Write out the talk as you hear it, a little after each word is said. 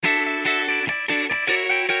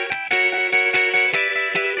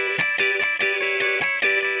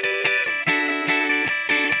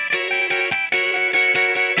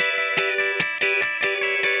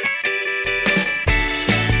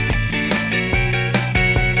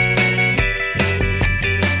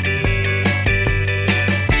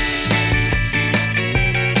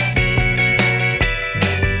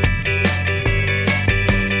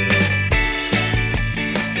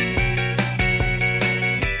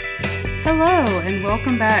Hello, and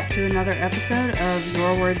welcome back to another episode of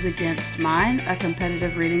Your Words Against Mine, a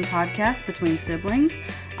competitive reading podcast between siblings.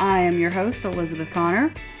 I am your host, Elizabeth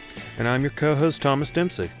Connor. And I'm your co-host, Thomas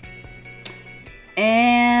Dempsey.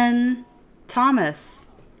 And Thomas.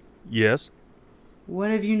 Yes? What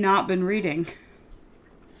have you not been reading?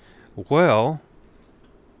 Well,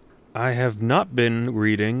 I have not been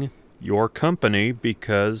reading Your Company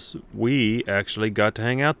because we actually got to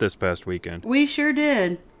hang out this past weekend. We sure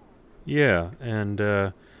did. Yeah,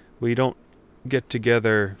 and we don't get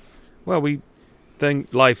together. Well,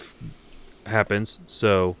 life happens,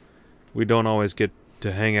 so we don't always get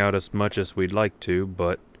to hang out as much as we'd like to,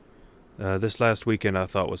 but this last weekend I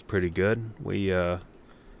thought was pretty good. We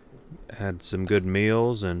had some good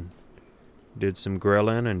meals and did some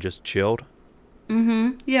grilling and just chilled.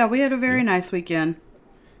 Mm-hmm. Yeah, we had a very nice weekend.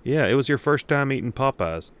 Yeah, it was your first time eating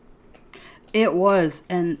Popeyes. It was,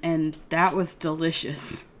 and that was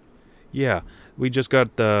delicious. Yeah, we just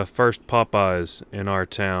got the first Popeyes in our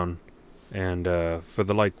town, and for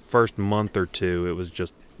the first month or two, it was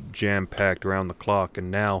just jam-packed around the clock,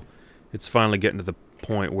 and now it's finally getting to the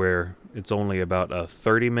point where it's only about a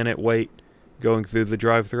 30-minute wait going through the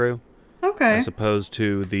drive-thru. Okay. As opposed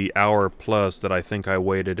to the hour plus that I think I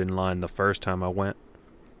waited in line the first time I went.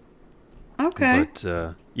 Okay.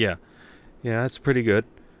 But, yeah, it's pretty good,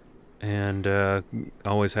 and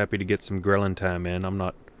always happy to get some grilling time in. I'm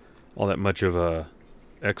not all that much of a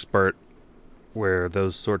expert where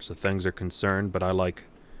those sorts of things are concerned, but I like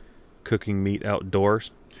cooking meat outdoors.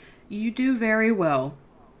 You do very well.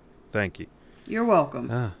 Thank you. You're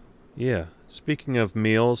welcome. Yeah. Speaking of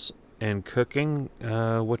meals and cooking,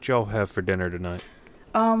 what y'all have for dinner tonight?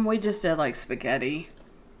 We just did spaghetti.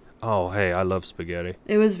 Oh, hey, I love spaghetti.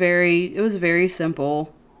 It was very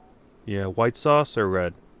simple. Yeah, white sauce or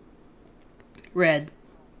red? Red.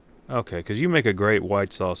 Okay, because you make a great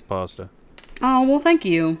white sauce pasta. Oh, well, thank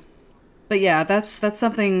you. But yeah, that's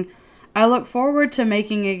something I look forward to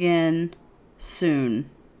making again soon.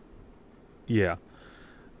 Yeah.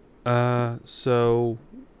 So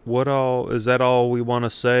is that all we want to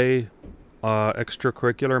say?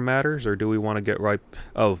 Extracurricular matters, or do we want to get right?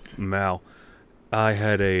 Oh, Mal, I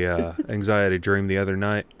had a anxiety dream the other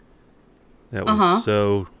night. That was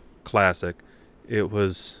so classic. It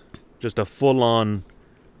was just a full-on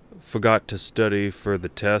forgot to study for the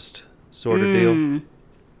test sort of deal.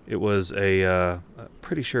 It was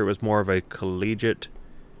pretty sure it was more of a collegiate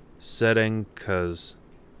setting because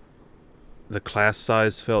the class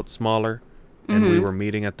size felt smaller, and we were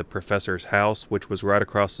meeting at the professor's house, which was right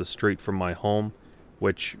across the street from my home,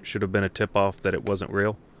 which should have been a tip-off that it wasn't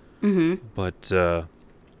real. But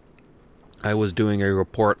I was doing a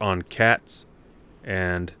report on cats,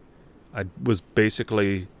 and I was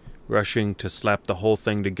basically rushing to slap the whole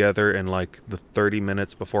thing together in the 30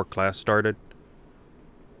 minutes before class started.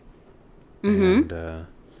 And do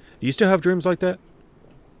you still have dreams like that?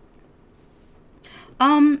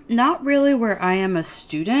 Not really where I am a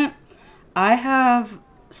student. I have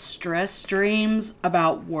stress dreams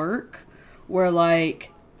about work where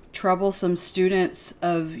troublesome students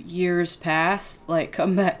of years past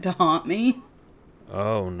come back to haunt me.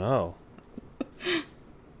 Oh no.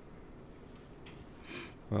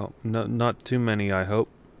 Well, not too many, I hope.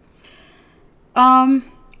 I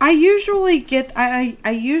usually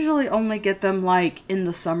only get them in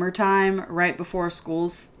the summertime, right before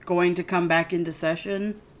school's going to come back into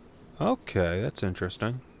session. Okay, that's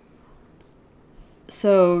interesting.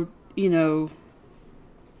 So,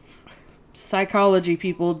 psychology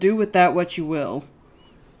people, do with that what you will.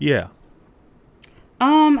 Yeah.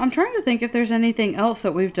 I'm trying to think if there's anything else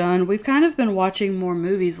that we've done. We've kind of been watching more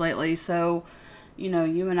movies lately, so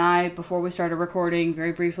you and I, before we started recording,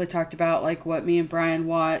 very briefly talked about what me and Brian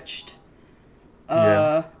watched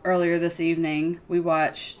earlier this evening. We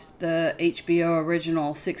watched the HBO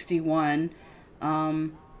original 61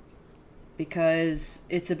 because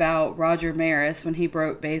it's about Roger Maris when he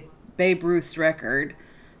broke Babe Ruth's record.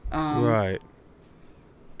 Right.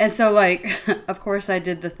 And so, of course I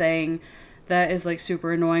did the thing that is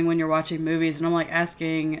super annoying when you're watching movies, and I'm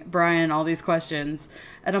asking Brian all these questions,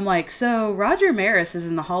 and I'm so Roger Maris is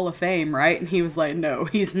in the Hall of Fame, right? And he was no,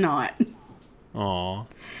 he's not. Aw.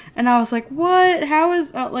 And I was what? How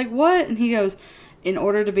is what? And he goes, in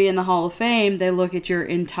order to be in the Hall of Fame, they look at your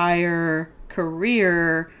entire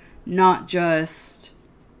career, not just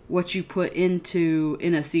what you put into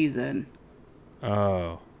in a season.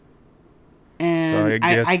 Oh. And so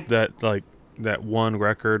I guess that one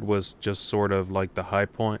record was just sort of the high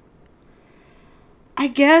point. I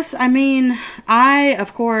guess, I mean, I,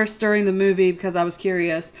 of course, during the movie, because I was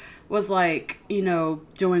curious, was like,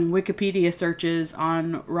 doing Wikipedia searches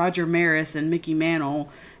on Roger Maris and Mickey Mantle,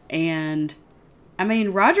 and I mean,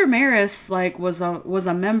 Roger Maris like was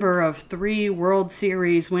a member of 3 World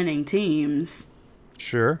Series winning teams.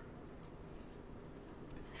 Sure.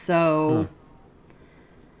 So,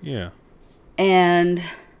 Yeah. and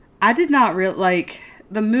I did not like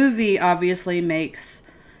the movie obviously makes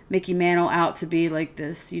Mickey Mantle out to be like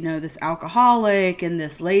this, this alcoholic and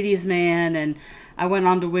this ladies' man, and I went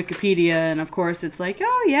onto Wikipedia and of course it's like,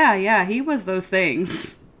 oh yeah, he was those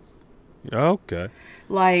things. Okay.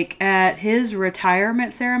 Like at his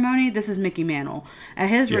retirement ceremony, this is Mickey Mantle. At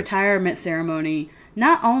his Yes. retirement ceremony,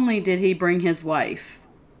 not only did he bring his wife,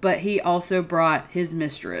 but he also brought his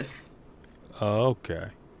mistress. Okay.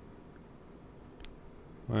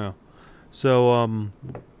 Wow. So,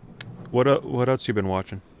 what else you been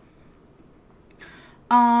watching?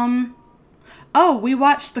 Oh, we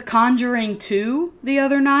watched The Conjuring 2 the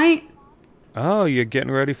other night. Oh, you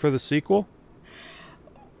getting ready for the sequel?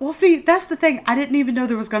 Well, see, that's the thing. I didn't even know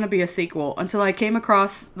there was going to be a sequel until I came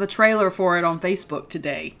across the trailer for it on Facebook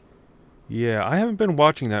today. Yeah, I haven't been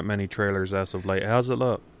watching that many trailers as of late. How's it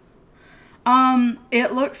look?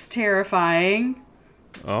 It looks terrifying,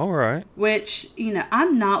 All right. which,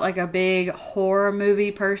 I'm not like a big horror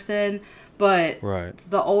movie person, but Right.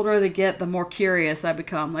 the older they get, the more curious I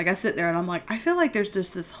become. Like, I sit there and I'm like, I feel like there's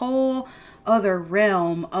just this whole other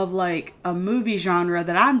realm of like a movie genre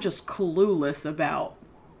that I'm just clueless about.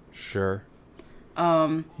 Sure.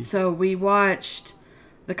 So we watched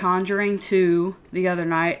The Conjuring 2 the other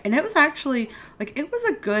night, and it was actually, like, it was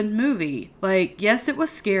a good movie. Like, yes, it was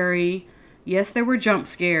scary. Yes, there were jump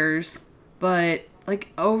scares. But, like,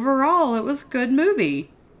 overall, it was a good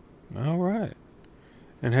movie. All right.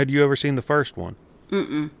 And had you ever seen the first one?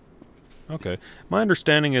 Mm-mm. Okay. My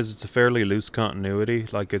understanding is it's a fairly loose continuity.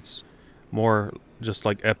 Like, it's more just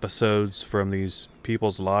like episodes from these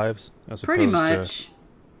people's lives as Pretty opposed much. to...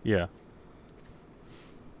 Yeah.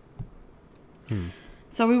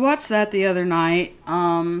 So we watched that the other night.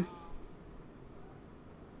 And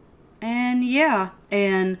yeah.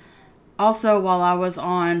 And also, while I was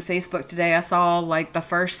on Facebook today, I saw, like, the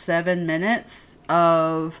first 7 minutes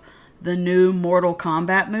of the new Mortal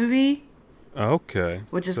Kombat movie, Okay.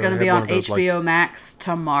 which is So going to they be have on one of those, HBO Max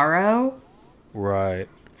tomorrow. Right.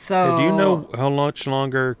 So Hey, do you know how much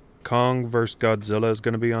longer Kong vs. Godzilla is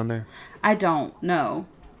going to be on there? I don't know.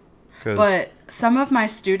 'Cause- But some of my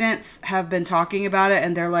students have been talking about it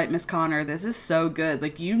and they're like, Miss Connor, this is so good.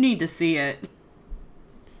 Like, you need to see it.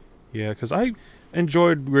 Yeah, because I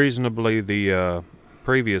enjoyed reasonably the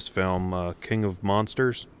previous film, King of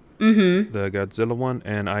Monsters, Mm-hmm. the Godzilla one,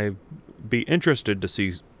 and I'd be interested to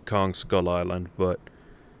see Kong Skull Island, but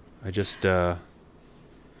I just, I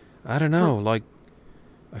don't know, like,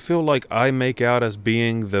 I feel like I make out as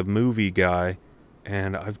being the movie guy,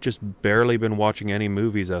 and I've just barely been watching any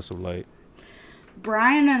movies as of late.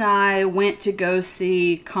 Brian and I went to go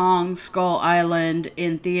see Kong Skull Island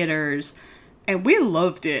in theaters, and we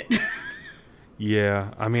loved it. Yeah,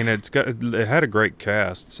 I mean, it had a great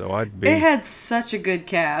cast, so It had such a good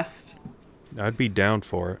cast. I'd be down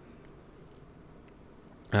for it.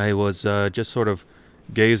 I was just sort of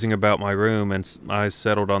gazing about my room, and I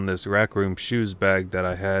settled on this Rack Room shoes bag that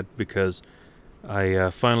I had because I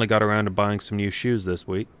finally got around to buying some new shoes this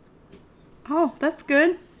week. Oh, that's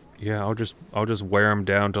good. Yeah, I'll just wear them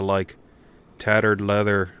down to like tattered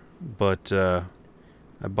leather, but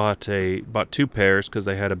I bought 2 pairs because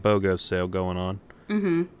they had a BOGO sale going on,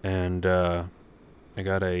 Mm-hmm. and I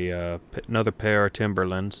got another pair of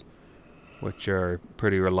Timberlands, which are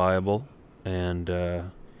pretty reliable, and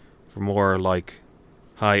for more like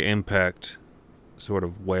high impact sort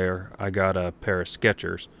of wear, I got a pair of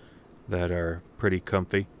Skechers that are pretty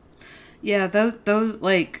comfy. Yeah, those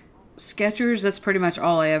like Skechers, that's pretty much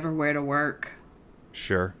all I ever wear to work.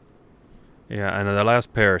 Sure. Yeah, and the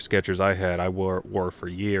last pair of Skechers I had, I wore for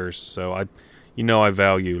years, so I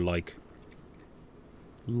value like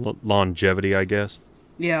longevity, I guess.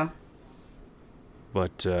 Yeah.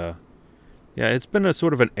 But yeah, it's been a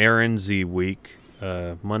sort of an errandsy week.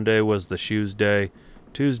 Monday was the shoes day.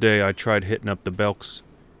 Tuesday I tried hitting up the Belks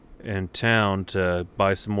in town to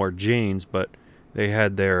buy some more jeans, but they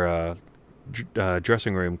had their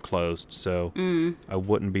dressing room closed, so I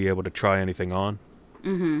wouldn't be able to try anything on.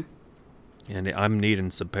 Mm-hmm. And I'm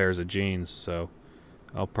needing some pairs of jeans, so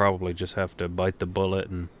I'll probably just have to bite the bullet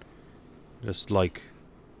and just like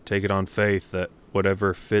take it on faith that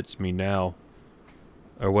whatever fits me now,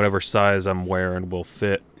 or whatever size I'm wearing, will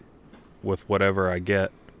fit with whatever I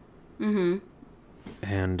get. Mm-hmm.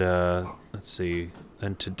 And let's see.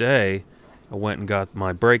 And today I went and got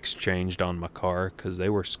my brakes changed on my car because they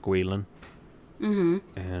were squealing. Mm-hmm.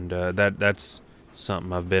 And that's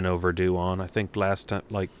something I've been overdue on. I think last time,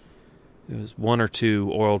 like, it was 1 or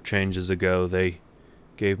 2 oil changes ago, they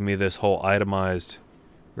gave me this whole itemized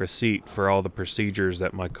receipt for all the procedures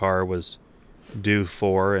that my car was due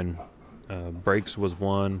for, and brakes was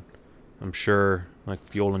one. I'm sure, like,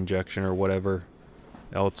 fuel injection or whatever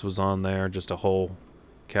else was on there, just a whole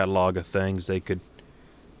catalog of things they could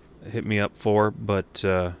hit me up for. But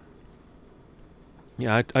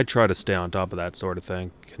yeah, I try to stay on top of that sort of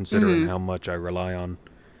thing, considering how much I rely on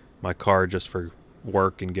my car just for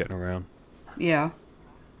work and getting around. Yeah.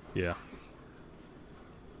 Yeah.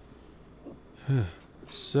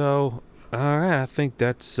 So, alright, I think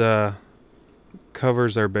that's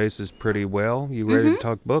covers our bases pretty well. You ready to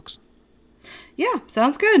talk books? Yeah,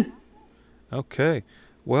 sounds good. Okay.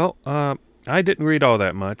 Well, I didn't read all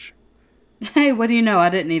that much. Hey, what do you know? I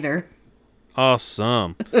didn't either.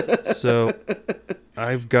 Awesome. So,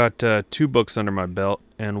 I've got 2 books under my belt,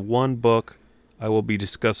 and 1 book I will be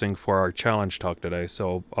discussing for our challenge talk today,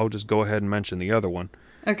 so I'll just go ahead and mention the other one.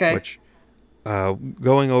 Okay. Which,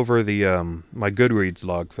 going over the my Goodreads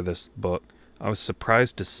log for this book, I was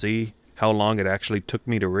surprised to see how long it actually took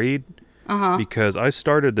me to read, because I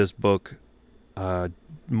started this book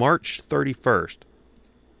March 31st.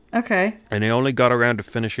 Okay. And I only got around to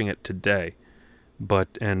finishing it today.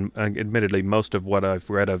 And admittedly, most of what I've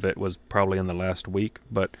read of it was probably in the last week,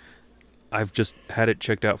 but I've just had it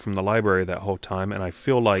checked out from the library that whole time, and I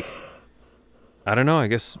feel like, I don't know, I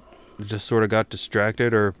guess I just sort of got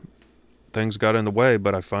distracted or things got in the way,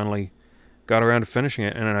 but I finally got around to finishing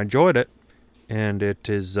it, and I enjoyed it. And it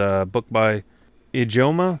is a book by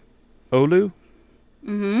Ijeoma Olu.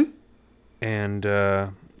 Mm-hmm. And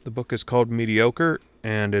the book is called Mediocre,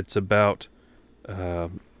 and it's about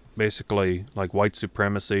basically like white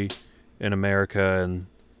supremacy in America and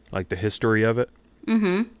like the history of it.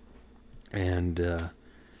 Mm-hmm. And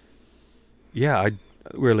yeah, I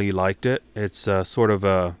really liked it. It's sort of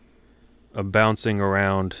a bouncing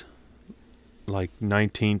around like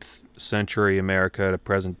 19th century America to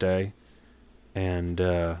present day, and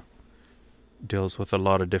deals with a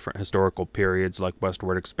lot of different historical periods like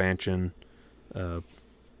westward expansion,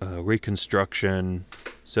 Reconstruction,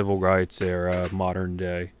 Civil Rights era, modern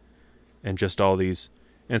day, and just all these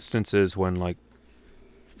instances when like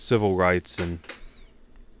civil rights and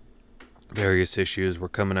various issues were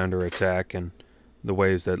coming under attack, and the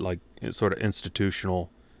ways that like sort of institutional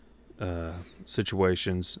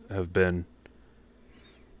situations have been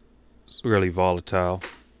really volatile.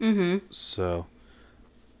 Mm-hmm. So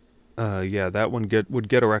yeah, that one would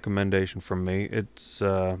get a recommendation from me. It's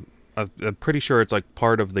I'm pretty sure it's like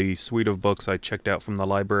part of the suite of books I checked out from the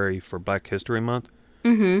library for Black History Month.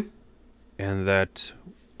 Mm-hmm. And that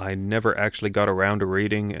I never actually got around to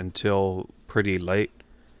reading until pretty late.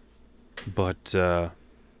 But I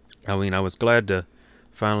mean, I was glad to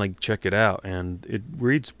finally check it out, and it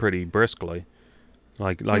reads pretty briskly.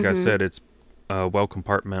 Like I said, it's well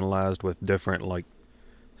compartmentalized with different like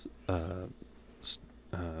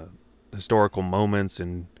historical moments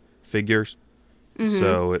and figures.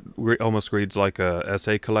 So it almost reads like a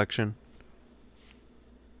essay collection,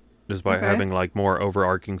 just by having like more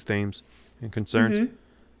overarching themes and concerns.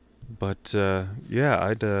 But yeah,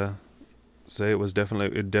 I'd say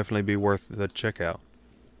it'd definitely be worth the check out.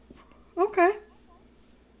 Okay.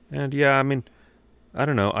 And yeah, I mean, I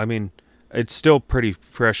don't know. I mean, it's still pretty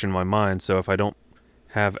fresh in my mind, so if I don't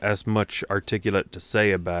have as much articulate to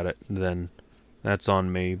say about it, then that's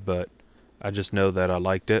on me. But I just know that I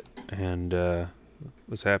liked it, and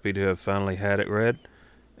was happy to have finally had it read.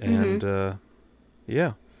 And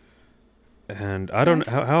yeah. And I don't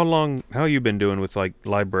know, how you been doing with like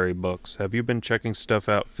library books? Have you been checking stuff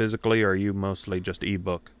out physically, or are you mostly just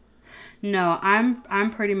ebook? No,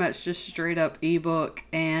 I'm pretty much just straight up ebook,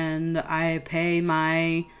 and I pay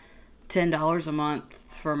my $10 a month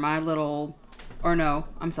for my little, or no,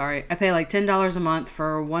 I'm sorry, I pay like $10 a month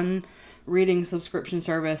for one reading subscription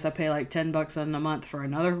service. I pay like $10 a month for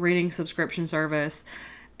another reading subscription service,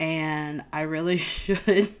 and I really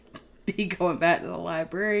should be going back to the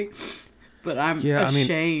library, but I'm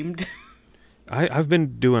ashamed. I've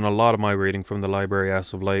been doing a lot of my reading from the library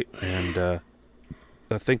as of late, and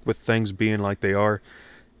I think with things being like they are,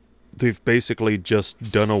 they've basically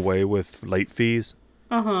just done away with late fees,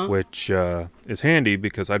 which is handy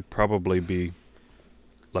because I'd probably be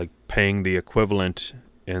like paying the equivalent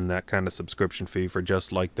in that kind of subscription fee for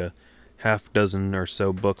just like the half dozen or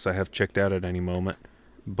so books I have checked out at any moment.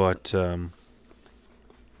 But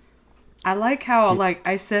I like how like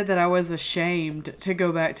I said that I was ashamed to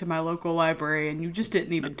go back to my local library, and you just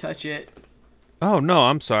didn't even touch it. Oh no,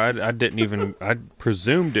 I'm sorry. I didn't even. I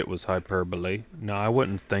presumed it was hyperbole. No, I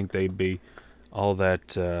wouldn't think they'd be all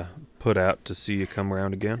that put out to see you come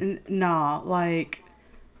around again. Nah, like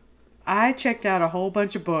I checked out a whole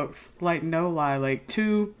bunch of books, like no lie, like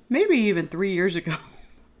 2, maybe even 3 years ago,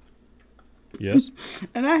 Yes,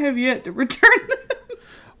 and I have yet to return them.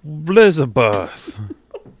 Elizabeth.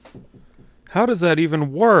 How does that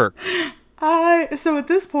even work? So at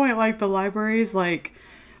this point, like the libraries, like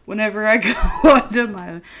whenever I go onto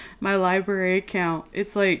my library account,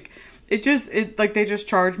 it's like it like they just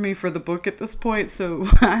charge me for the book at this point, so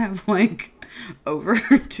I have like over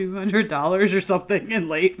 $200 or something in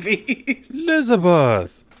late fees.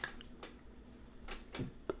 Elizabeth,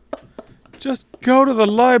 just go to the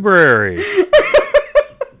library.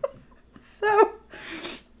 So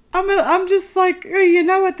I'm just like,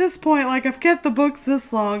 at this point, like I've kept the books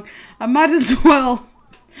this long, I might as well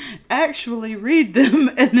actually read them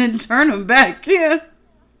and then turn them back in.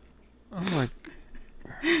 Oh my.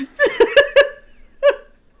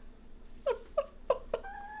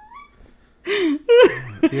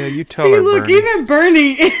 Yeah, you tell See, her, look, Bernie. even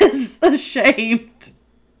Bernie is ashamed.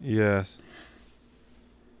 Yes.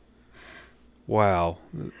 Wow.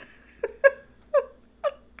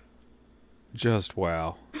 Just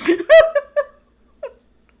wow.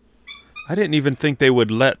 I didn't even think they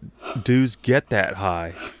would let dues get that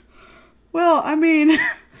high. Well, I mean,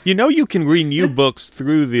 You know you can renew books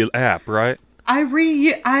through the app, right?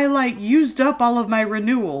 I like used up all of my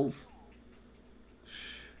renewals.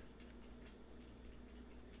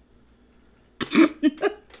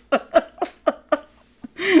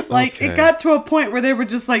 Like Okay. it got to a point where they were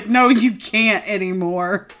just like, "No, you can't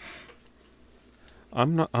anymore."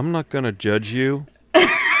 I'm not gonna judge you,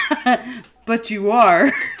 But you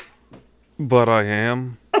are. but I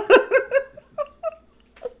am.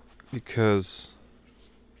 Because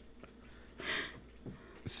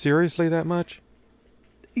seriously that much?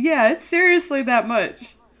 Yeah, it's seriously that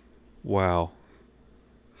much. Wow.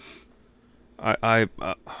 I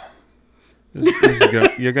this is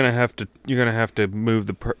you're gonna have to move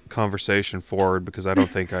the conversation forward because I don't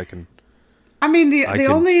think I can. I mean the I the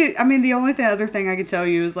can- only I mean the only other thing I can tell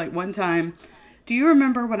you is like one time, do you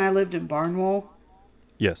remember when I lived in Barnwell?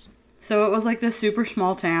 Yes. So it was like this super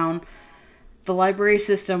small town. The library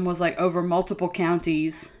system was like over multiple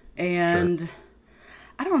counties, and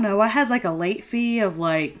I don't know, I had like a late fee of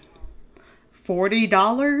like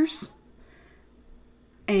 $40,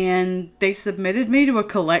 and they submitted me to a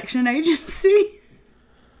collection agency.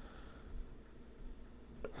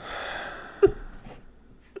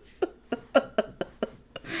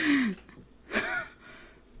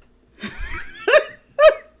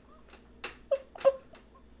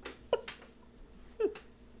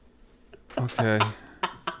 Okay.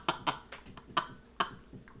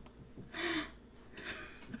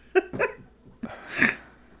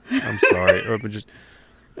 I'm sorry. But just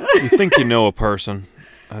you think you know a person.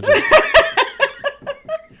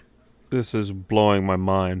 This is blowing my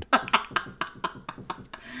mind.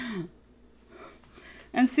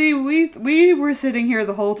 And see, we were sitting here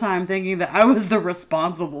the whole time thinking that I was the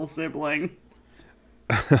responsible sibling.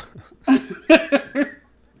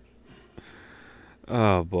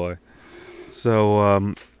 Oh boy.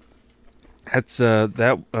 So that's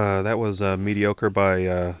that was Mediocre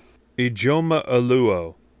by Ijoma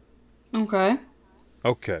Aluo. Okay.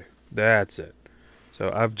 Okay, that's it.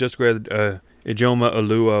 So I've just read Ijoma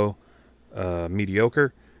Aluo,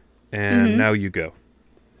 Mediocre, and now you go.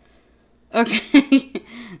 Okay.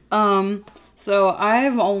 So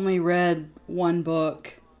I've only read one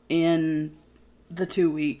book in the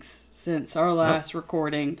 2 weeks since our last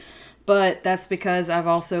recording, but that's because I've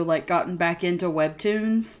also like gotten back into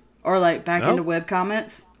webtoons or like back into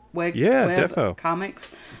webcomics. Yeah, web defo.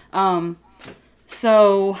 comics.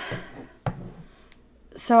 So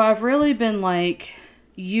I've really been like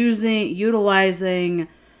utilizing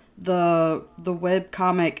the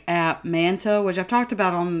webcomic app Manta, which I've talked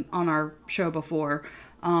about on our show before.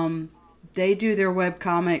 They do their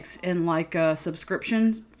webcomics in like a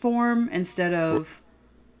subscription form instead of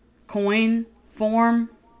coin form.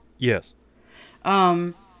 Yes.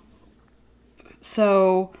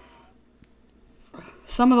 So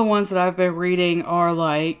some of the ones that I've been reading are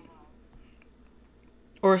like,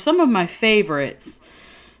 or some of my favorites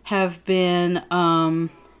have been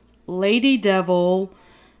Lady Devil,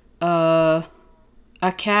 A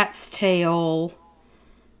Cat's Tale,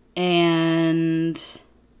 and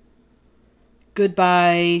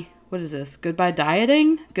Goodbye. What is this? Goodbye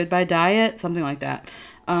Dieting? Goodbye Diet? Something like that.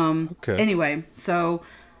 Okay. Anyway, so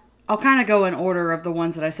I'll kind of go in order of the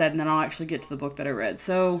ones that I said, and then I'll actually get to the book that I read.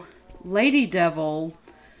 So, Lady Devil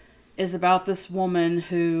is about this woman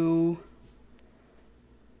who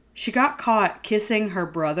she got caught kissing her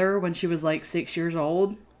brother when she was like 6 years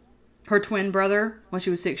old. Her twin brother when she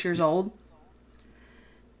was 6 years old.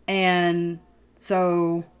 And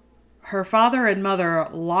so her father and mother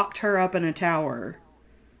locked her up in a tower.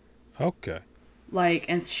 Okay. Like,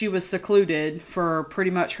 and she was secluded for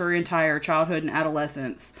pretty much her entire childhood and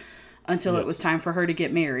adolescence until it was time for her to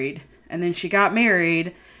get married. And then she got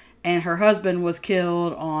married, and her husband was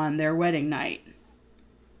killed on their wedding night.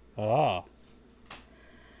 Ah.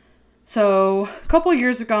 So, a couple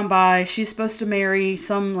years have gone by. She's supposed to marry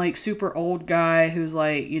some, like, super old guy who's,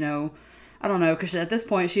 like, you know, I don't know, because at this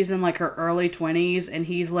point she's in, like, her early 20s, and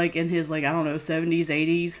he's, like, in his, like, I don't know, 70s,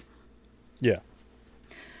 80s. Yeah.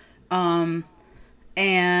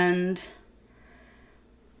 And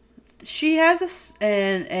she has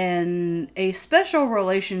a special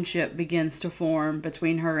relationship begins to form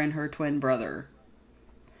between her and her twin brother.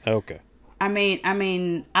 Okay. I mean,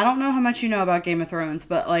 I don't know how much you know about Game of Thrones,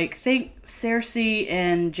 but like think Cersei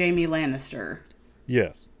and Jaime Lannister.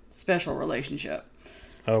 Yes. Special relationship.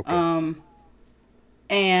 Okay.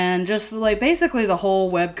 And just like basically the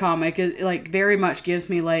whole webcomic is like very much gives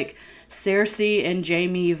me like Cersei and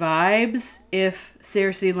Jaime vibes if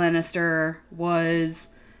Cersei Lannister was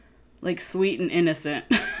like sweet and innocent.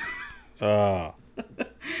 Ah.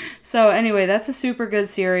 So anyway, that's a super good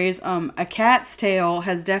series. A Cat's Tale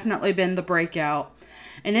has definitely been the breakout.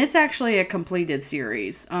 And it's actually a completed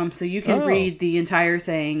series. So you can read the entire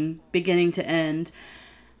thing beginning to end.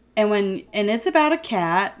 And it's about a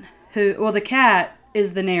cat the cat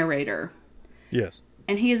is the narrator. Yes.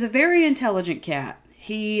 And he is a very intelligent cat.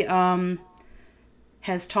 He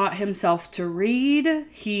has taught himself to read.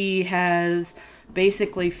 He has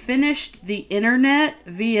basically finished the internet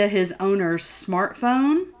via his owner's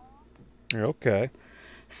smartphone. Okay.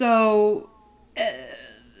 So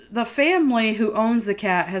the family who owns the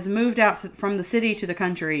cat has moved out from the city to the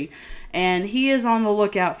country, and he is on the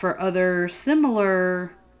lookout for other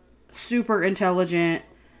similar super intelligent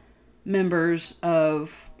members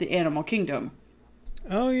of the animal kingdom.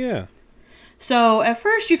 Oh, yeah. So at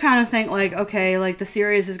first you kind of think like, okay, like the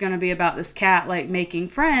series is going to be about this cat like making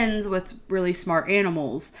friends with really smart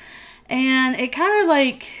animals. And it kind of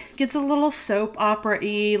like gets a little soap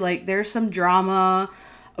opera-y. Like there's some drama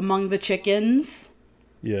among the chickens.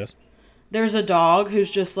 Yes. There's a dog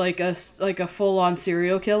who's just like a full-on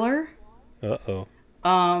serial killer. Uh-oh.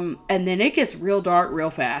 And then it gets real dark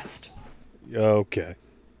real fast. Okay.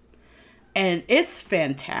 And it's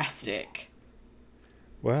fantastic.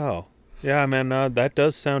 Wow. Yeah, man, that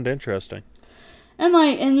does sound interesting.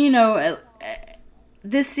 And you know,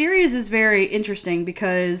 this series is very interesting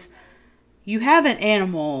because you have an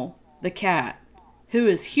animal, the cat, who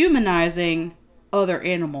is humanizing other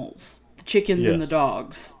animals, the chickens and the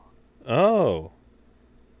dogs. Oh.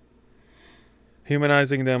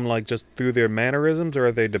 Humanizing them like just through their mannerisms, or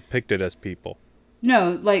are they depicted as people?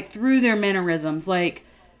 No, like through their mannerisms. Like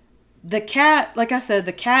the cat, like I said,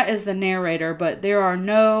 the cat is the narrator, but there are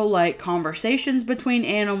no like conversations between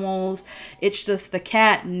animals. It's just the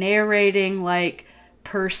cat narrating like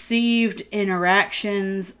perceived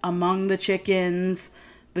interactions among the chickens,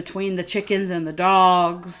 between the chickens and the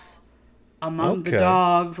dogs, among the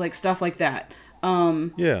dogs, like stuff like that.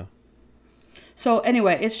 Yeah. So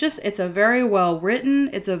anyway, it's a very well written,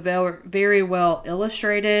 it's a very well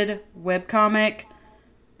illustrated webcomic,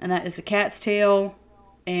 and that is The Cat's Tale,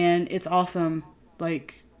 and it's awesome.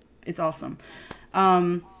 Like, it's awesome.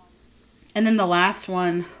 And then the last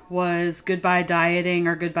one was Goodbye Dieting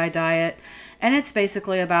or Goodbye Diet, and it's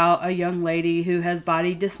basically about a young lady who has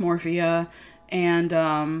body dysmorphia,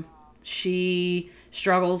 and she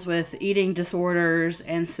struggles with eating disorders,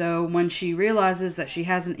 and so when she realizes that she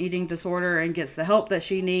has an eating disorder and gets the help that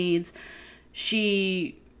she needs,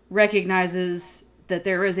 she recognizes that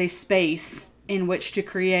there is a space in which to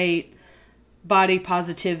create body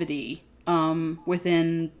positivity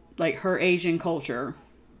within like her Asian culture.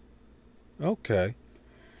 Okay.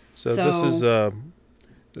 So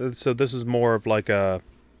this is more of like a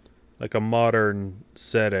modern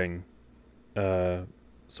setting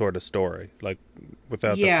sort of story, like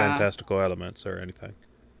without the fantastical elements or anything.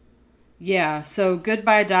 Yeah, so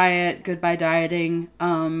Goodbye Diet, Goodbye Dieting.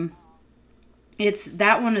 That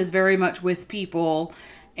one is very much with people,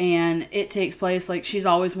 and it takes place like she's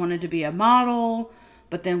always wanted to be a model,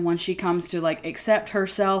 but then when she comes to like accept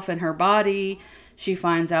herself and her body, she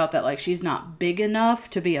finds out that like she's not big enough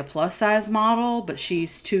to be a plus size model, but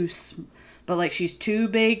she's too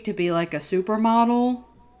big to be like a supermodel.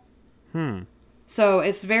 So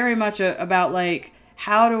it's very much about like,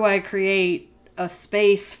 how do I create a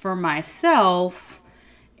space for myself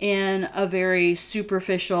in a very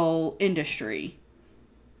superficial industry.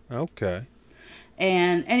 Okay.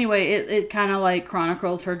 And anyway, it kind of like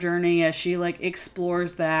chronicles her journey as she like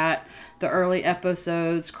explores that. The early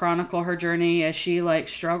episodes chronicle her journey as she like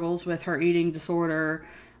struggles with her eating disorder.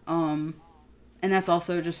 And that's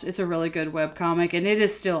also just, it's a really good webcomic, and it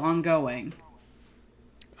is still ongoing.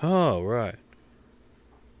 Oh, right.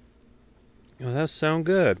 Well, that sounds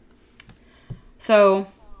good. So,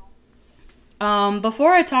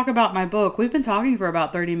 before I talk about my book, we've been talking for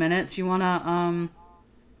about 30 minutes. You want to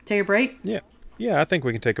take a break? Yeah. Yeah, I think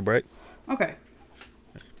we can take a break. Okay.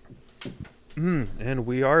 And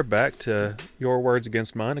we are back to Your Words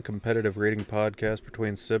Against Mine, a competitive reading podcast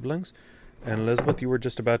between siblings. And Elizabeth, you were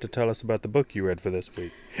just about to tell us about the book you read for this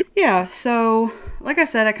week. Yeah, so like I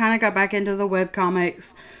said, I kind of got back into the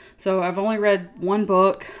webcomics. So I've only read one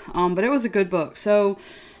book, but it was a good book. So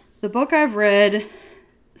the book I've read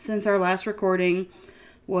since our last recording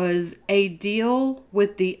was A Deal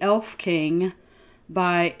with the Elf King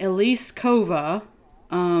by Elise Kova.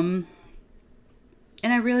 And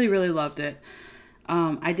I really, really loved it.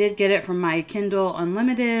 I did get it from my Kindle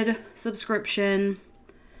Unlimited subscription.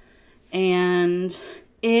 And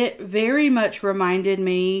it very much reminded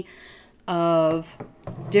me of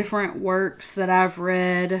different works that I've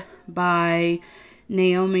read by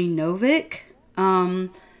Naomi Novik.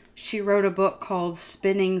 She wrote a book called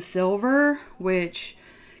Spinning Silver, which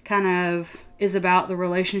kind of is about the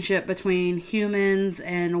relationship between humans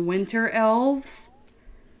and winter elves.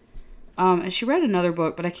 And she read another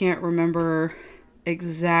book, but I can't remember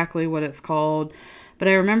exactly what it's called. But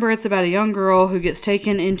I remember it's about a young girl who gets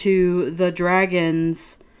taken into the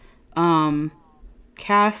dragon's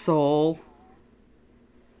castle.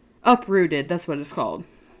 Uprooted, that's what it's called.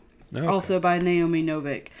 Okay. Also by Naomi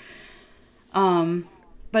Novik.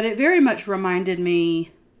 But it very much reminded me,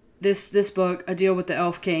 this book, A Deal with the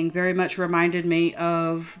Elf King, very much reminded me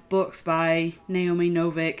of books by Naomi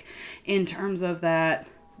Novik in terms of that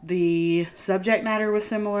the subject matter was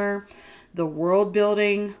similar. The world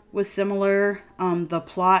building was similar. The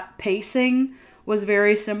plot pacing was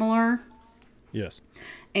very similar. Yes.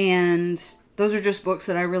 And those are just books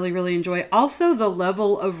that I really, really enjoy. Also, the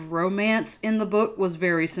level of romance in the book was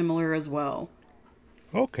very similar as well.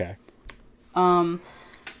 Okay.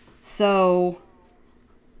 So,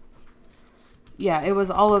 yeah, it was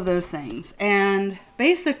all of those things. And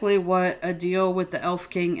basically what A Deal with the Elf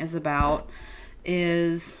King is about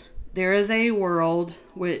is there is a world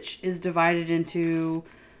which is divided into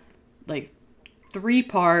like 3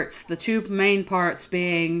 parts. The 2 main parts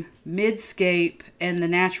being Midscape and the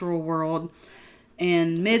natural world.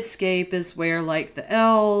 And Midscape is where like the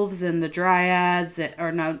elves and the dryads,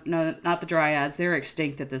 or no, not the dryads. They're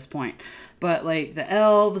extinct at this point. But like the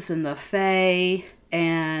elves and the fae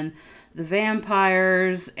and the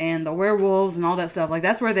vampires and the werewolves and all that stuff. Like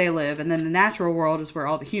that's where they live. And then the natural world is where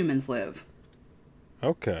all the humans live.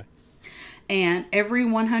 Okay. And every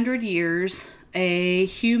 100 years, a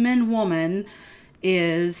human woman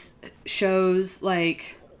shows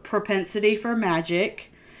like propensity for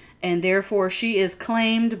magic, and therefore she is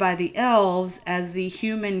claimed by the elves as the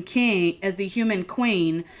human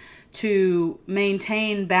queen to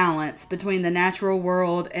maintain balance between the natural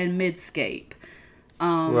world and Midscape.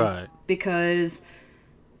 Right. Because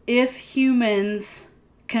if humans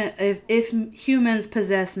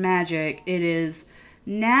possess magic, it is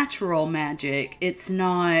natural magic. It's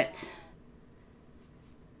not,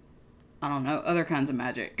 I don't know, other kinds of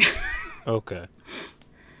magic. Okay.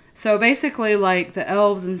 So basically, like, the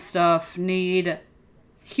elves and stuff need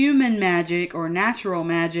human magic or natural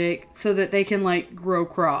magic so that they can, like, grow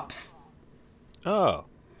crops. Oh.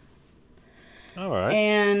 Alright.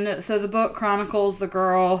 And so the book chronicles the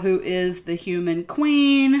girl who is the human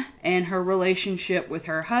queen and her relationship with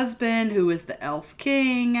her husband, who is the elf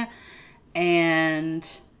king,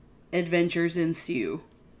 and adventures ensue.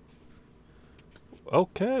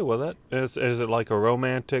 Okay, well that is it like a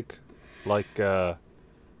romantic emphasis?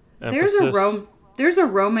 There's a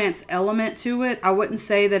romance element to it. I wouldn't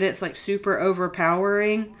say that it's like super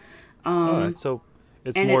overpowering. Alright, so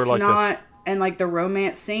it's and more it's like not, and like the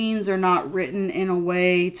romance scenes are not written in a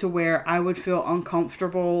way to where I would feel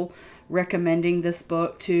uncomfortable recommending this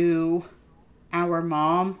book to our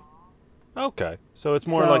mom. Okay, so it's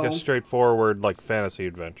more like a straightforward like fantasy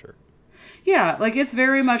adventure. Yeah, like it's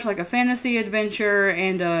very much like a fantasy adventure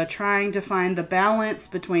and trying to find the balance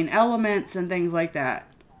between elements and things like that.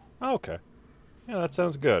 Okay. Yeah, that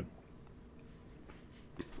sounds good.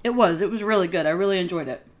 It was really good. I really enjoyed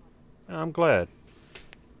it. I'm glad.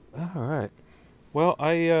 All right. Well,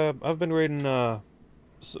 I've been reading a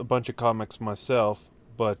bunch of comics myself,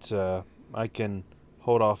 but I can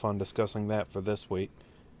hold off on discussing that for this week.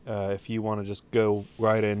 If you want to just go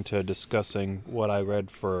right into discussing what I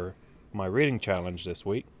read for my reading challenge this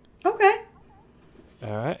week. Okay.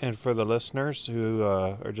 All right, and for the listeners who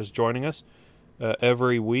are just joining us,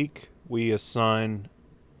 every week we assign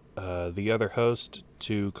the other host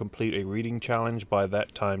to complete a reading challenge by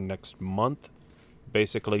that time next month,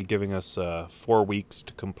 basically giving us 4 weeks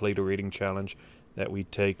to complete a reading challenge that we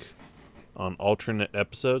take on alternate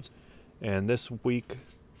episodes. And this week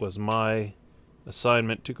was my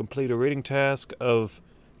assignment to complete a reading task of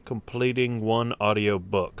completing one audio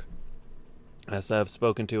book. As I've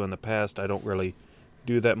spoken to in the past, I don't really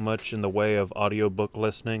do that much in the way of audiobook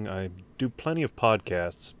listening. I do plenty of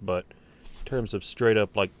podcasts, but in terms of straight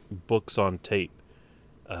up like books on tape,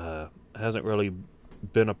 hasn't really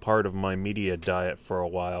been a part of my media diet for a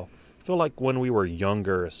while. I feel like when we were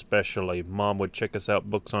younger, especially, Mom would check us out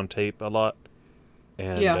books on tape a lot,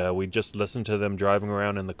 and we'd just listen to them driving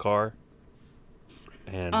around in the car.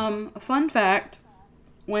 And fun fact,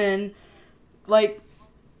 when, like,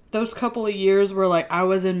 those couple of years where, like, I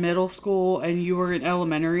was in middle school and you were in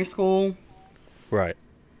elementary school. Right.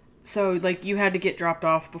 So, like, you had to get dropped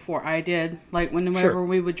off before I did. Like, whenever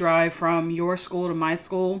we would drive from your school to my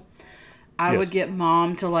school, I would get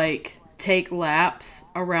Mom to, like, take laps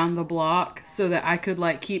around the block so that I could,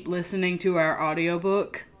 like, keep listening to our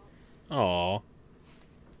audiobook. Aw.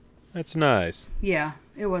 That's nice. Yeah,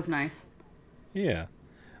 it was nice. Yeah.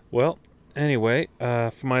 Well, anyway,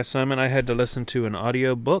 for my assignment, I had to listen to an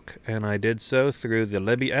audiobook, and I did so through the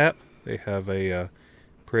Libby app. They have a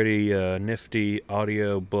pretty nifty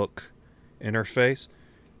audiobook interface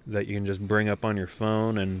that you can just bring up on your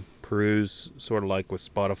phone and peruse, sort of like with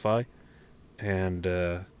Spotify. And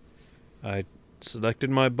I selected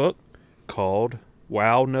my book called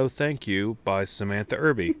Wow, No Thank You by Samantha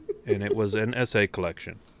Irby, and it was an essay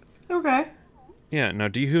collection. Okay. Yeah, now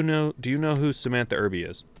do you know who Samantha Irby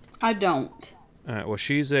is? I don't. Well,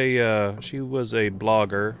 she was a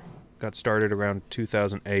blogger, got started around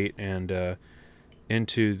 2008, and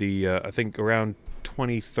into the I think around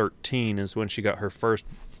 2013 is when she got her first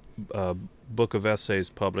book of essays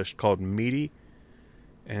published called Meaty,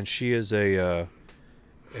 and she is a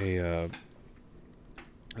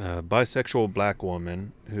bisexual black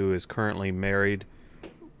woman who is currently married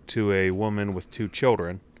to a woman with 2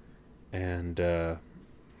 children, and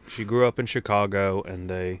she grew up in Chicago, and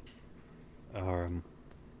they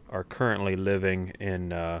are currently living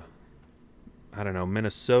in I don't know,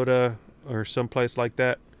 Minnesota or someplace like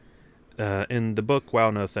that. In the book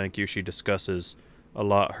Wow, No Thank You, she discusses a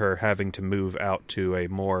lot her having to move out to a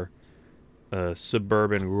more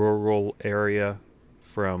suburban, rural area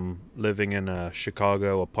from living in a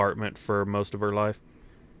Chicago apartment for most of her life.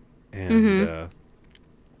 And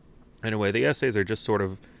anyway, the essays are just sort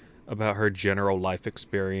of about her general life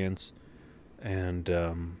experience and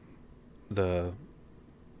the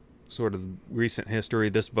sort of recent history.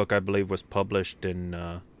 This book, I believe, was published in,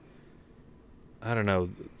 I don't know,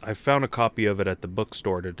 I found a copy of it at the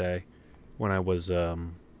bookstore today when I was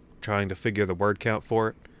trying to figure the word count for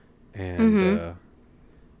it. And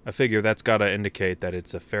I figure that's got to indicate that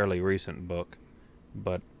it's a fairly recent book.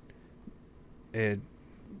 But it,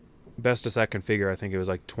 best as I can figure, I think it was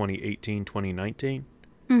like 2018, 2019.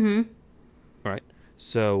 Right.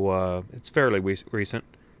 So it's fairly recent.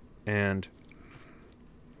 And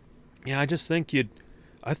yeah, I just think you'd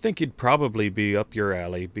probably be up your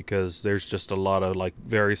alley, because there's just a lot of like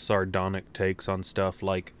very sardonic takes on stuff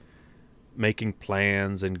like making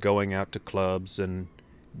plans and going out to clubs and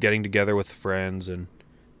getting together with friends and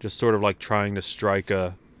just sort of like trying to strike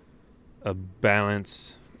a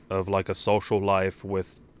balance of like a social life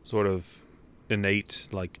with sort of innate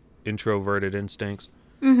like introverted instincts.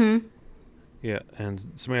 Yeah,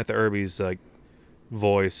 and Samantha Irby's like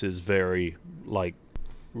voice is very like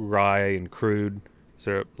wry and crude,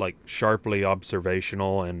 sort of like sharply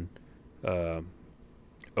observational and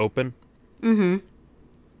open.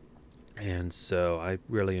 And so I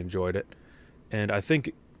really enjoyed it. And I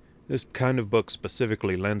think this kind of book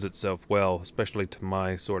specifically lends itself well, especially to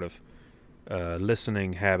my sort of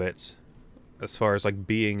listening habits, as far as like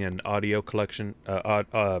being an audio collection,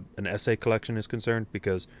 an essay collection is concerned,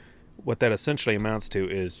 because what that essentially amounts to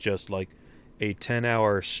is just like a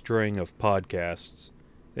 10-hour string of podcasts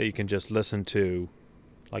that you can just listen to,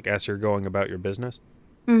 like as you're going about your business.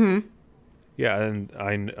 Yeah,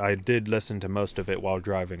 and I did listen to most of it while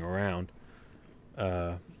driving around,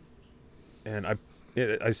 and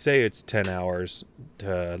I say it's 10 hours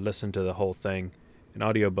to listen to the whole thing in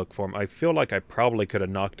audiobook form. I feel like I probably could have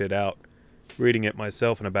knocked it out reading it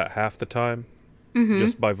myself in about half the time,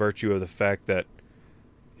 just by virtue of the fact that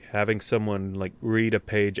having someone like read a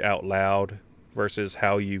page out loud versus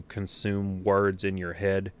how you consume words in your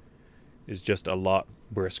head is just a lot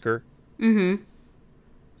brisker. Mm-hmm.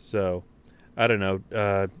 So, I don't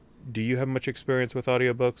know. Do you have much experience with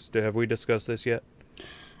audiobooks? Have we discussed this yet?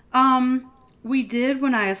 We did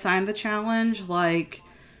when I assigned the challenge. Like,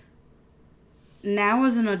 now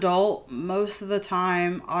as an adult, most of the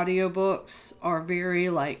time, audiobooks are very,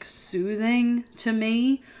 like, soothing to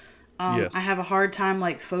me. Yes. I have a hard time,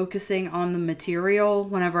 like, focusing on the material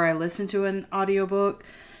whenever I listen to an audiobook.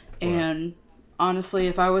 And honestly,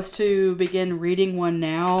 if I was to begin reading one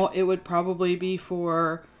now, it would probably be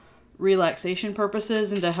for relaxation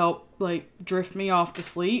purposes and to help, like, drift me off to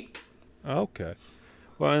sleep. Okay.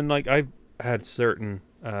 Well, and like I've had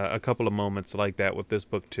a couple of moments like that with this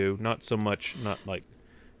book too. Not so much, not like,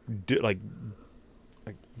 like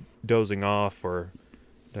dozing off or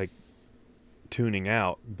like tuning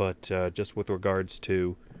out, but just with regards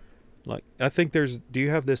to, like, I think do you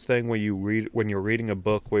have this thing where when you're reading a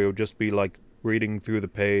book where you'll just be like reading through the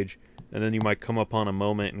page and then you might come upon a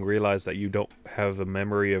moment and realize that you don't have a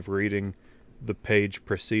memory of reading the page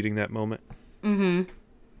preceding that moment? Mm-hmm.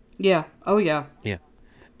 Yeah. Oh, yeah. Yeah.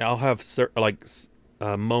 I'll have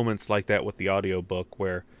moments like that with the audiobook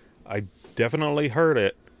where I definitely heard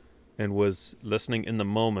it and was listening in the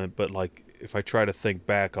moment, but like if I try to think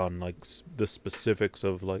back on like the specifics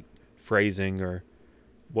of like phrasing or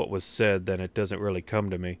what was said, then it doesn't really come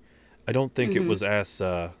to me. I don't think it was as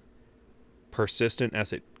persistent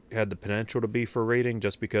as it had the potential to be for reading,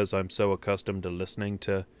 just because I'm so accustomed to listening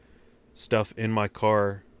to stuff in my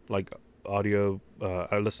car, like audio.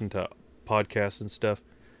 I listen to podcasts and stuff.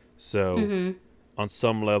 So on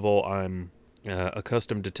some level, I'm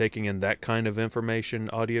accustomed to taking in that kind of information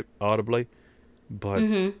audibly. But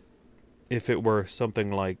if it were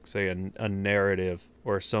something like, say, a narrative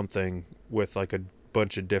or something with like a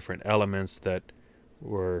bunch of different elements that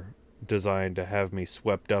were designed to have me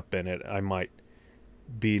swept up in it, I might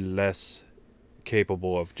be less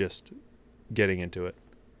capable of just getting into it.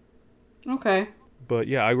 Okay. But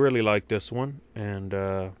yeah, I really like this one, and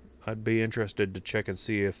I'd be interested to check and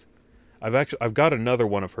see if I've got another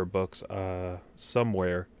one of her books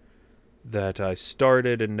somewhere that I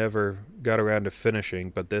started and never got around to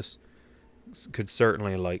finishing, but this could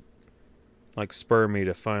certainly like spur me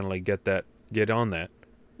to finally get on that.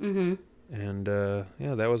 Mm-hmm. And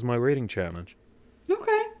yeah, that was my reading challenge.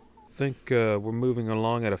 Okay. I think we're moving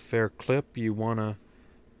along at a fair clip. You want to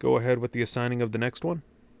go ahead with the assigning of the next one?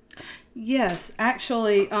 Yes,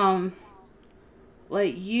 actually,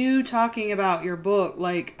 like you talking about your book,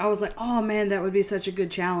 like I was like, oh man, that would be such a good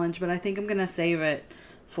challenge, but I think I'm gonna save it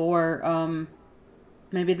for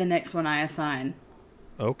maybe the next one I assign.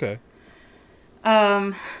 Okay.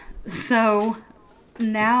 So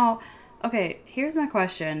now, okay, here's my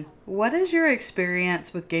question. What is your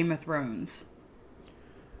experience with Game of Thrones?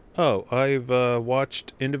 Oh, I've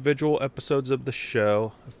watched individual episodes of the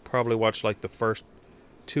show. I've probably watched like the first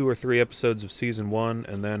 2 or 3 episodes of season 1,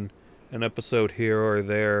 and then an episode here or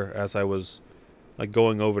there as I was like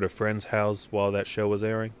going over to friends' house while that show was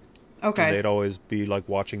airing. Okay. And they'd always be like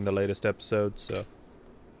watching the latest episode, so.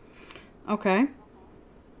 Okay.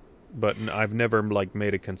 But I've never like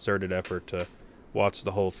made a concerted effort to watch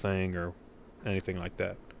the whole thing or anything like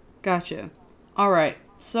that. Gotcha. All right.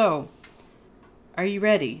 So, are you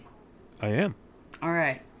ready? I am. All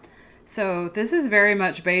right. So this is very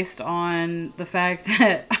much based on the fact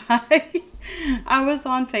that I was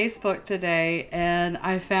on Facebook today and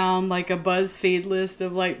I found like a BuzzFeed list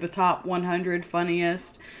of like the top 100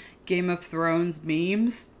 funniest Game of Thrones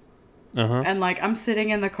memes. Uh-huh. And like I'm sitting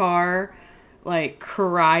in the car like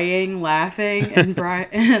crying, laughing, and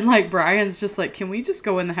Brian's just like, "Can we just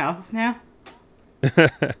go in the house now?"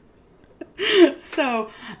 So,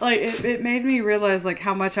 like it made me realize like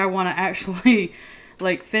how much I want to actually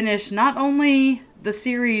like finish not only the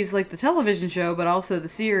series, like the television show, but also the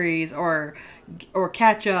series or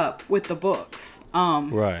catch up with the books.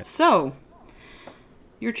 Right. So,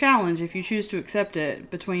 your challenge, if you choose to accept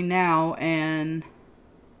it between now and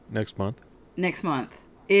next month,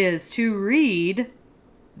 is to read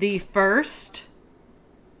the first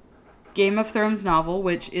Game of Thrones novel,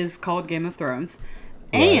 which is called Game of Thrones,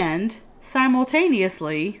 right, and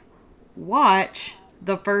simultaneously watch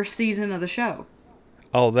the first season of the show.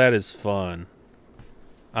 Oh, that is fun.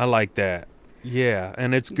 I like that. Yeah,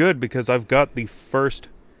 and it's good because I've got the first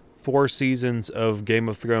 4 seasons of Game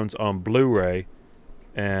of Thrones on Blu-ray,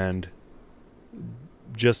 and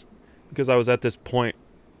just because I was at this point,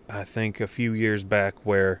 I think a few years back,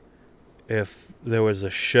 where if there was a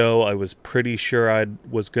show I was pretty sure I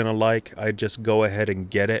was going to like, I'd just go ahead and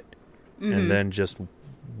get it, and then just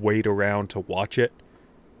wait around to watch it.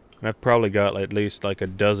 And I've probably got at least like a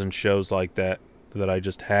dozen shows like that I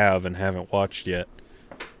just have and haven't watched yet.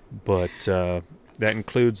 But that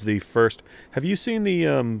includes the first. Have you seen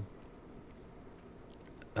the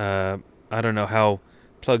I don't know how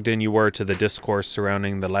plugged in you were to the discourse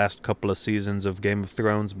surrounding the last couple of seasons of Game of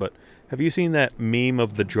Thrones, but have you seen that meme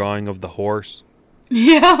of the drawing of the horse?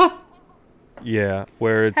 Yeah. Yeah,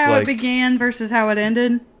 where it's how like... it began versus how it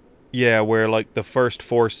ended? Yeah, where like the first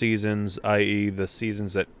 4 seasons, i.e. the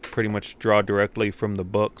seasons that pretty much draw directly from the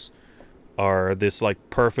books, are this like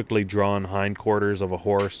perfectly drawn hindquarters of a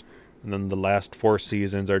horse, and then the last 4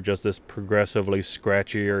 seasons are just this progressively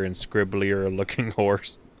scratchier and scribblier looking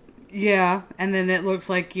horse. Yeah, and then it looks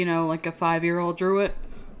like, like a 5-year-old drew it.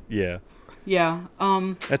 Yeah. Yeah.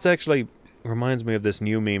 That's actually reminds me of this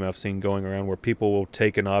new meme I've seen going around where people will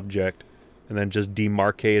take an object and then just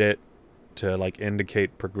demarcate it to like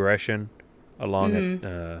indicate progression along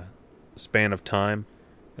a span of time,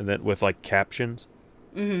 and then with like captions.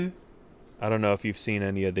 Mm-hmm. I don't know if you've seen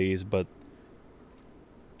any of these, but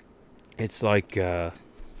it's like I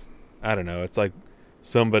don't know, it's like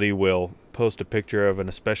somebody will post a picture of an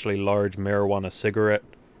especially large marijuana cigarette,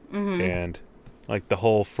 and like the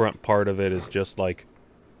whole front part of it is just like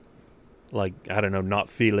I don't know, not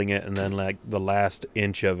feeling it, and then like the last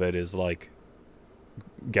inch of it is like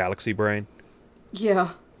galaxy brain.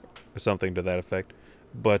 Yeah. Or something to that effect.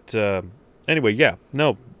 But anyway, yeah,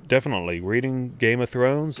 no, definitely reading Game of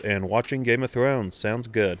Thrones and watching Game of Thrones sounds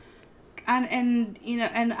good. And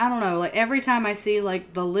I don't know, like every time I see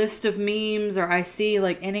like the list of memes or I see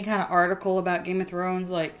like any kind of article about Game of Thrones,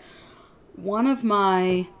 like one of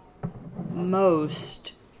my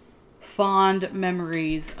most fond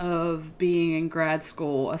memories of being in grad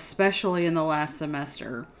school, especially in the last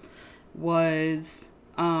semester, was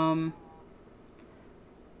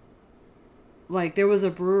like there was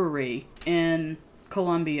a brewery in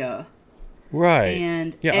Columbia. Right.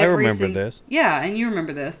 And yeah, I remember this. Yeah, and you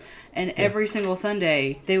remember this. And every single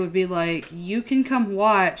Sunday, they would be like, you can come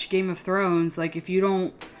watch Game of Thrones, like, if you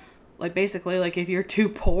don't, like, basically, like, if you're too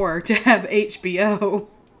poor to have HBO,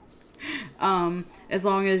 as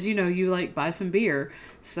long as, you, like, buy some beer.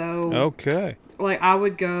 So, okay. Like, I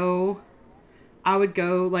would go,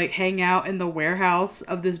 like, hang out in the warehouse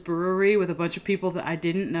of this brewery with a bunch of people that I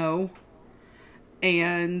didn't know.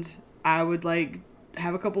 And I would, like,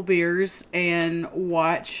 have a couple beers and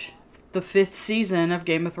watch the 5th season of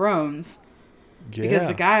Game of Thrones. Yeah. Because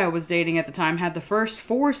the guy I was dating at the time had the first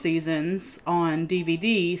 4 seasons on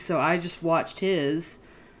DVD, so I just watched his.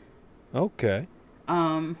 Okay.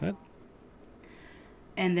 And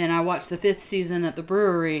then I watched the 5th season at the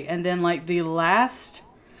brewery, and then like the last...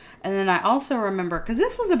 And then I also remember, because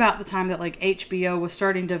this was about the time that like HBO was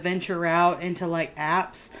starting to venture out into like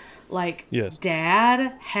apps. Like, yes.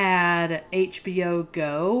 Dad had HBO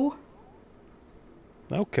Go.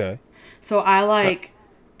 Okay. So I,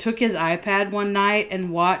 took his iPad one night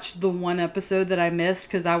and watched the one episode that I missed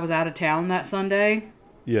because I was out of town that Sunday.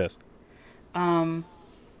 Yes. And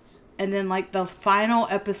then, the final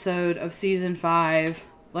episode of Season 5,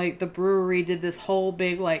 the brewery did this whole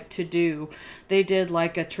big, to-do. They did,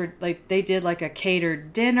 a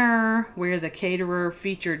catered dinner where the caterer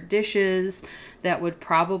featured dishes that would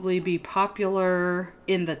probably be popular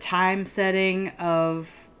in the time setting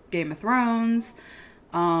of Game of Thrones.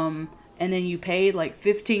 And then you paid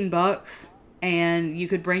 $15 and you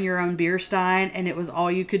could bring your own beer stein, and it was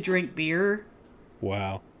all you could drink beer.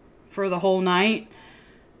 Wow. For the whole night.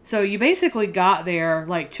 So you basically got there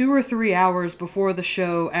 2 or 3 hours before the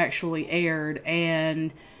show actually aired,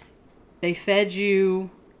 and they fed you,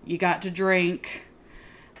 you got to drink.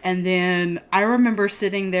 And then I remember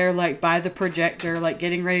sitting there by the projector,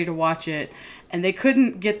 getting ready to watch it, and they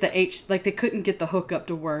couldn't get they couldn't get the hookup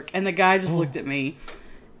to work, and the guy just looked at me.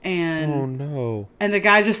 And oh no. And the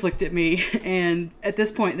guy just looked at me, and at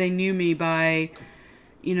this point they knew me by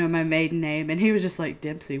my maiden name, and he was just like,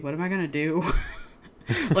 Dempsey, what am I going to do?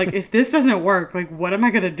 If this doesn't work, what am I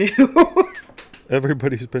going to do?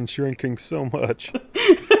 Everybody's been shrinking so much.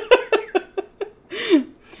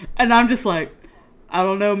 And I'm just like, I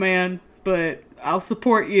don't know, man, but I'll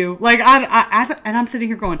support you. And I'm sitting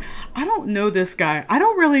here going, I don't know this guy. I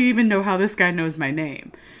don't really even know how this guy knows my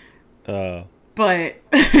name. But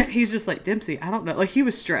he's just like, Dempsey, I don't know. He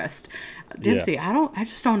was stressed. Dempsey, yeah. I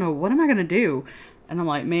just don't know. What am I going to do? And I'm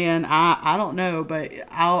like, man, I don't know, but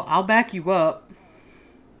I'll back you up.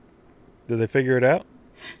 Did they figure it out?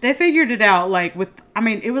 They figured it out,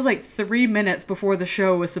 it was 3 minutes before the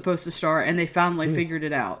show was supposed to start, and they finally figured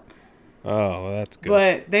it out. Oh, well, that's good.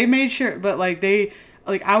 But they made sure,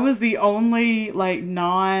 I was the only,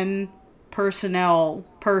 personnel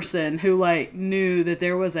person who like knew that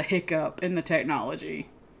there was a hiccup in the technology.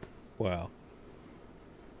 Wow.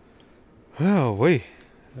 Oh, wait.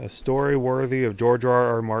 A story worthy of George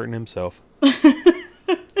R. Martin himself.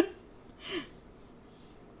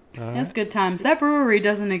 That's good times. That brewery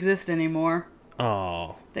doesn't exist anymore.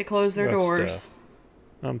 Oh. They closed their doors. Stuff.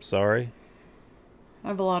 I'm sorry. I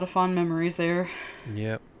have a lot of fond memories there.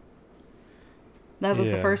 Yep. That was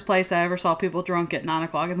the first place I ever saw people drunk at 9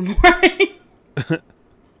 o'clock in the morning.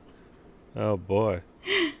 Oh, boy.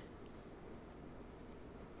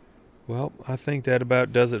 Well, I think that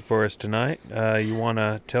about does it for us tonight. You want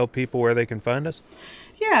to tell people where they can find us?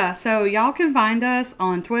 Yeah, so y'all can find us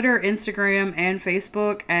on Twitter, Instagram, and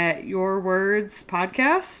Facebook at Your Words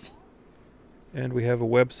Podcast. And we have a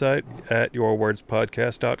website at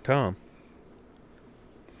yourwordspodcast.com.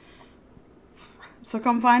 So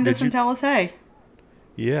come find us and tell us hey.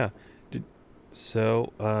 Yeah.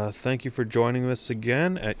 So, thank you for joining us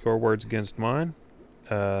again at Your Words Against Mine.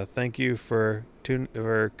 Thank you for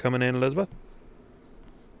coming in, Elizabeth.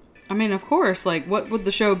 I mean, of course. Like, what would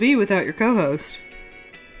the show be without your co-host?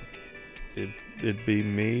 It'd be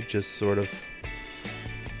me just sort of,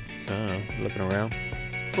 I don't know, looking around.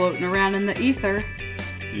 Floating around in the ether.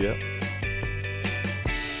 Yep.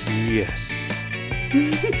 Yes.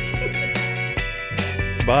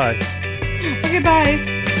 Bye. Okay,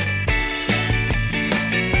 bye.